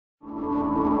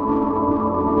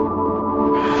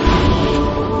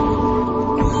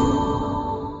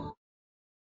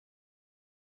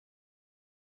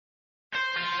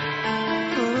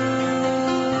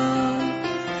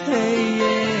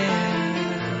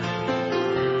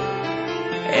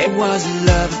It was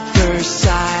love at first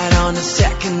sight on the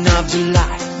 2nd of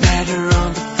July. Met her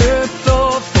on the 3rd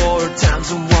floor 4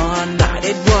 times in one night.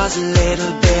 It was a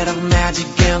little bit of magic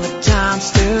and the time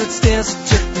stood still. So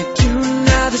took me to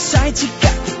another side. She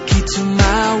got the key to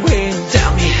my way.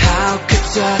 Tell me how could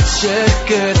such a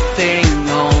good thing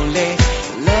only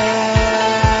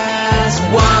last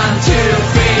 1, 2,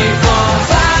 3, 4,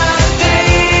 5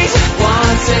 days.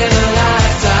 Once in a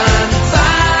lifetime,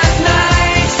 5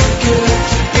 nights. Good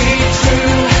to be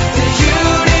true. The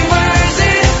universe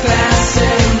is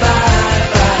passing by,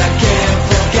 but I can't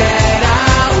forget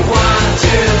how 1,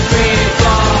 2, 3,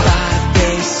 4, 5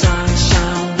 days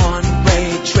sunshine, one-way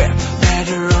trip. Met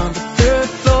her on the 3rd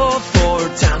floor 4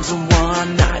 times in one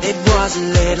night. It was a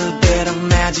little bit of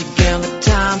magic and the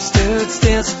time stood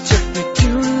still. So took me to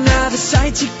another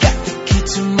side. She got the key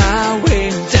to my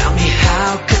way. Tell me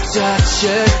how could such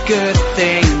a good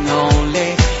thing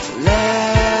only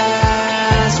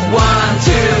last 1,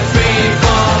 2, 3,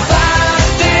 4,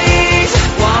 5 days.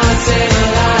 Once in a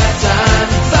lifetime,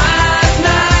 5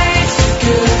 nights.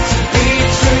 Good to be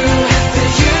true. The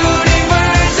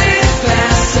universe is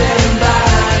passing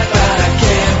by, but I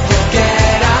can't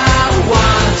forget how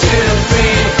 1, 2,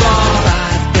 3, 4,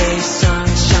 5 days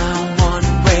sunshine,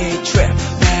 one-way trip.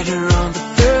 Met her on the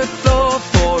 3rd floor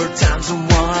 4 times in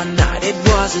one night. It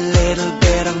was a little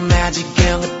bit of magic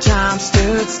and the time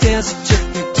stood still. So took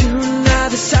me to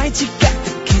another side. She got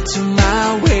the key to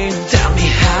my way. Tell me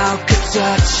how could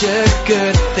such a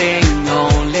good thing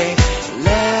only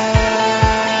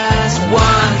last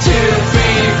 1, 2,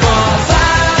 3, 4,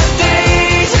 5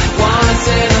 days. Once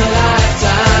in a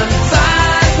lifetime,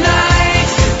 5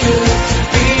 nights. Good to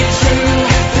be true.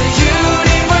 The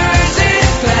universe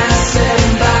is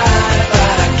passing by,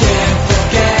 but I can't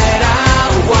forget how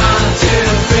 1, 2,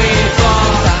 3,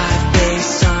 4, 5 days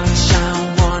sunshine,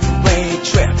 one-way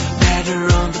trip. Met her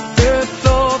on the 3rd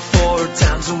floor 4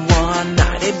 times in one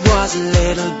night. It was a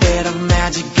little bit of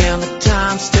magic and the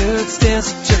time stood still.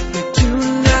 So took me to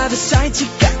another side. She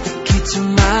got the key to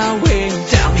my way.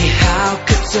 Tell me how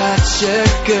could such a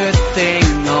good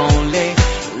thing only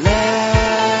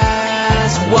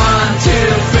last 1, 2,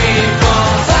 3,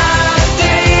 4, 5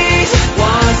 days.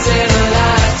 Once in a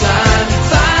lifetime,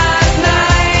 5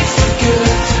 nights.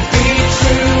 Good to be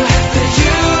true. The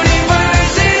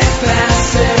universe is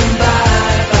passing by,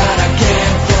 but I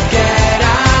can't forget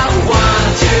how 1,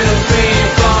 2, 3,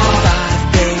 4, 5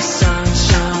 days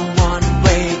sunshine,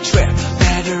 one-way trip.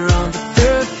 Met her on the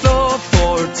 3rd floor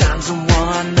 4 times in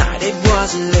one night. It was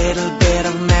a little bit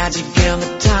of magic and the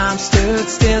time stood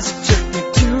still. So took me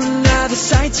to another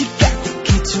side. She got the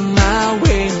key to my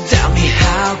way. Tell me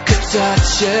how could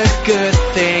such a good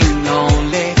thing